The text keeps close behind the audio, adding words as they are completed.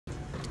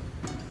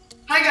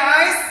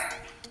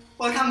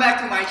Welcome back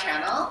to my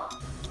channel.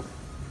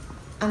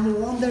 I'm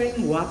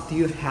wondering, what do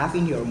you have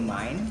in your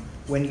mind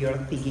when you're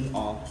thinking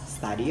of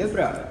study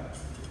abroad?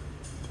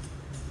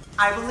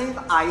 I believe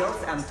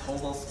IELTS and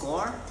TOEFL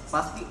score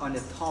must be on the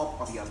top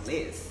of your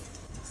list.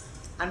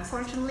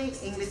 Unfortunately,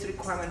 English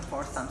requirement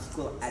for some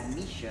school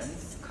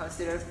admissions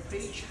considered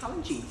pretty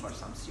challenging for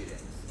some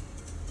students.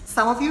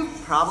 Some of you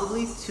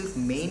probably took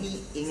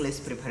many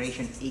English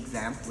preparation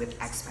exams with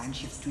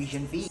expensive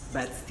tuition fee,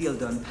 but still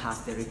don't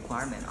pass the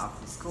requirement of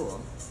the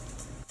school.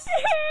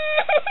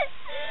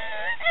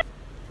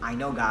 I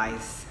know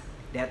guys,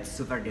 that's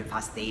super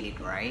devastated,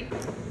 right?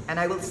 And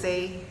I will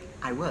say,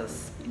 I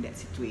was in that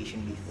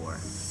situation before,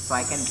 so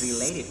I can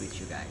relate it with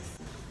you guys.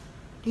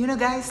 Do you know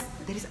guys,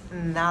 there is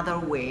another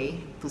way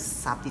to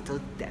subtitle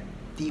that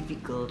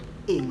difficult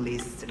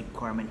English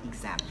requirement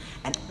exam.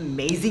 And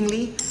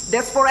amazingly,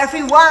 that's for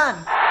everyone!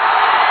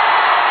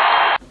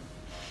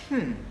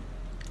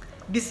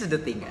 This is the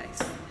thing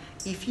guys.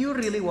 If you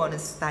really want to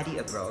study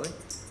abroad,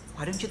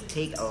 why don't you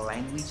take a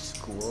language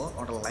school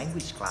or a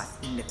language class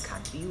in the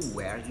country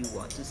where you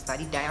want to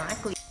study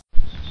directly?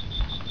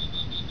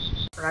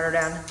 Rather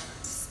than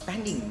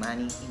spending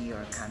money in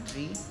your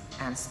country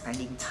and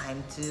spending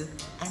time to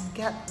and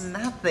get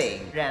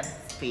nothing, then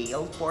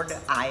fail for the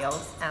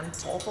IELTS and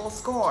TOEFL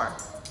score.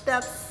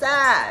 That's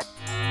sad!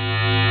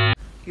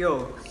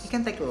 Yo, you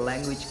can take a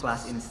language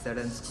class in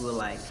certain school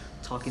like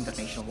Talk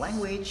International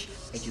Language,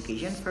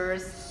 Education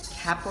First,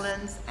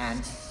 Kaplan's,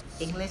 and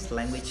English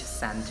Language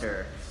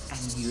Center, and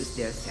use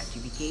their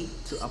certificate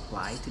to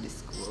apply to the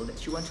school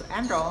that you want to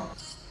enroll.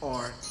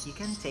 Or you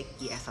can take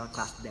ESL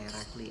class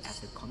directly at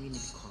the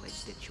community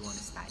college that you want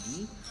to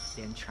study,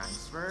 then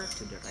transfer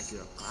to the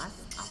regular class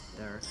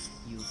after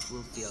you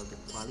fulfill the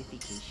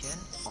qualification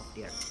of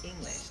their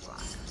English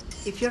class.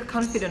 If you're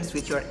confident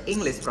with your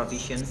English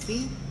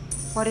proficiency,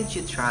 why don't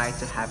you try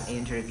to have an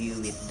interview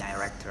with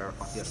director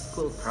of your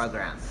school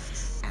program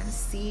and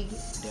see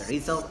the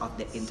result of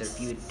the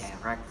interview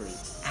directly,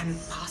 and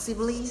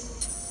possibly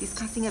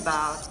discussing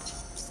about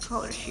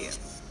scholarship,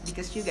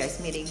 because you guys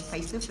meeting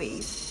face to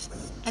face,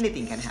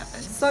 anything can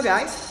happen. So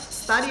guys,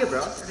 study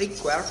abroad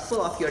requires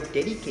full of your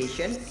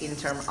dedication in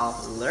terms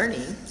of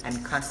learning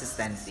and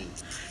consistency.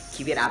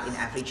 Keep it up in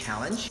every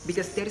challenge,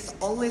 because there is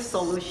always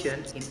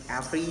solution in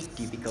every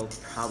difficult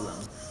problem.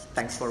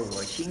 Thanks for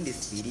watching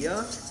this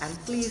video, and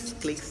please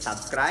click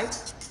subscribe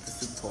to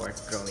support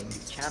growing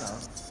this channel.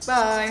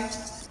 Bye!